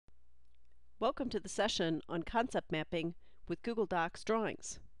Welcome to the session on concept mapping with Google Docs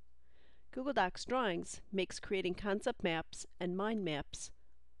Drawings. Google Docs Drawings makes creating concept maps and mind maps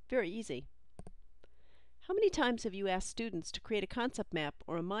very easy. How many times have you asked students to create a concept map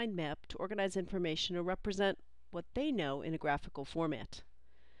or a mind map to organize information or represent what they know in a graphical format?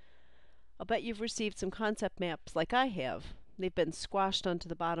 I'll bet you've received some concept maps like I have. They've been squashed onto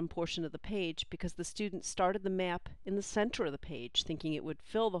the bottom portion of the page because the student started the map in the center of the page, thinking it would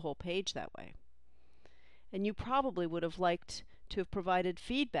fill the whole page that way. And you probably would have liked to have provided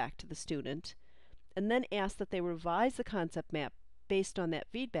feedback to the student and then asked that they revise the concept map based on that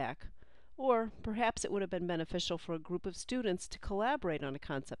feedback, or perhaps it would have been beneficial for a group of students to collaborate on a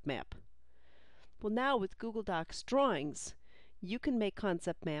concept map. Well, now with Google Docs Drawings, you can make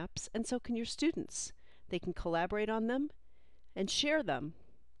concept maps, and so can your students. They can collaborate on them and share them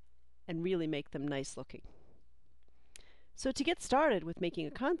and really make them nice looking. So to get started with making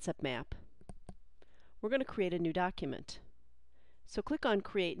a concept map, we're going to create a new document. So click on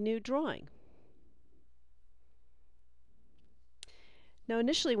Create New Drawing. Now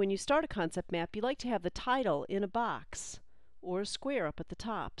initially when you start a concept map, you like to have the title in a box or a square up at the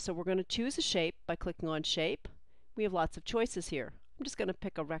top. So we're going to choose a shape by clicking on Shape. We have lots of choices here. I'm just going to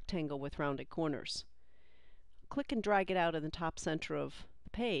pick a rectangle with rounded corners. Click and drag it out in the top center of the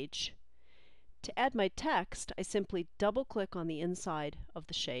page. To add my text, I simply double-click on the inside of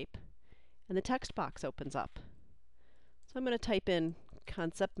the shape, and the text box opens up. So I'm going to type in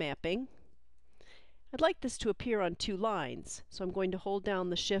concept mapping. I'd like this to appear on two lines, so I'm going to hold down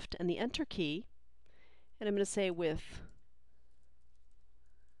the Shift and the Enter key, and I'm going to say with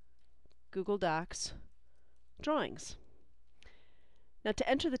Google Docs Drawings. Now to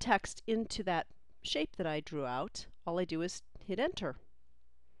enter the text into that shape that I drew out, all I do is hit Enter.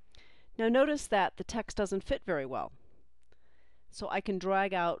 Now notice that the text doesn't fit very well. So I can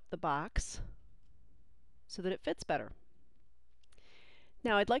drag out the box so that it fits better.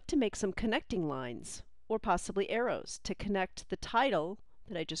 Now I'd like to make some connecting lines or possibly arrows to connect the title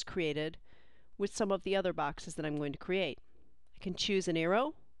that I just created with some of the other boxes that I'm going to create. I can choose an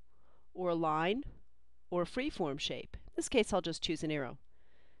arrow or a line or a freeform shape. In this case I'll just choose an arrow.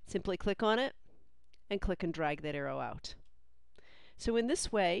 Simply click on it and click and drag that arrow out. So in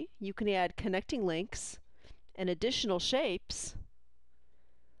this way you can add connecting links and additional shapes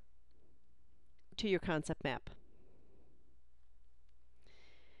to your concept map.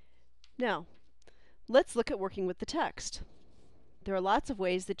 Now, let's look at working with the text. There are lots of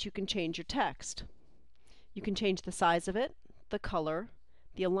ways that you can change your text. You can change the size of it, the color,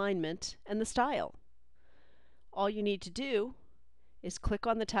 the alignment, and the style. All you need to do is click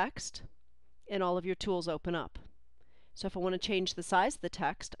on the text and all of your tools open up. So if I want to change the size of the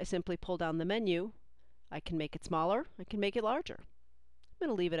text, I simply pull down the menu. I can make it smaller, I can make it larger. I'm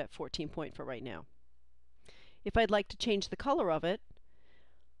going to leave it at 14 point for right now. If I'd like to change the color of it,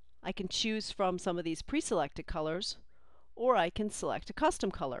 I can choose from some of these pre-selected colors, or I can select a custom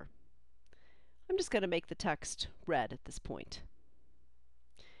color. I'm just going to make the text red at this point.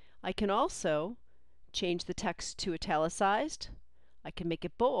 I can also change the text to italicized, I can make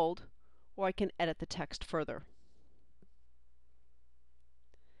it bold, or I can edit the text further.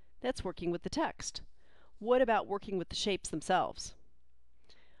 That's working with the text. What about working with the shapes themselves?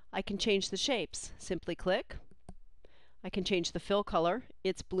 I can change the shapes. Simply click. I can change the fill color.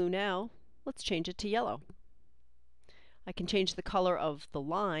 It's blue now. Let's change it to yellow. I can change the color of the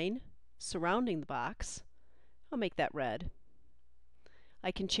line surrounding the box. I'll make that red.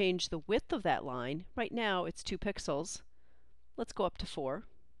 I can change the width of that line. Right now it's 2 pixels. Let's go up to 4.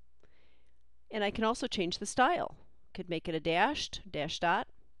 And I can also change the style. Could make it a dashed, dash dot,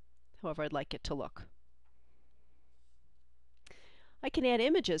 however I'd like it to look. I can add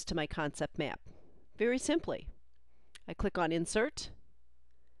images to my concept map very simply. I click on Insert,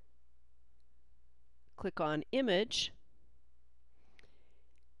 click on Image,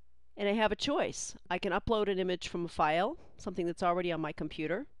 and I have a choice. I can upload an image from a file, something that's already on my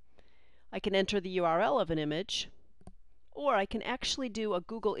computer. I can enter the URL of an image, or I can actually do a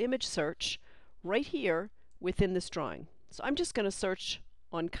Google image search right here within this drawing. So I'm just going to search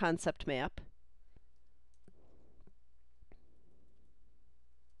on concept map.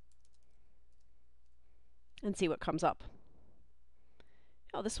 And see what comes up.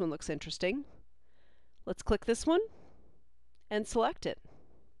 Oh, this one looks interesting. Let's click this one and select it.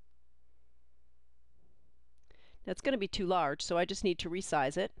 Now it's going to be too large, so I just need to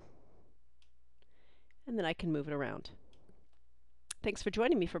resize it, and then I can move it around. Thanks for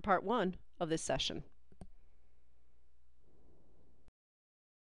joining me for part 1 of this session.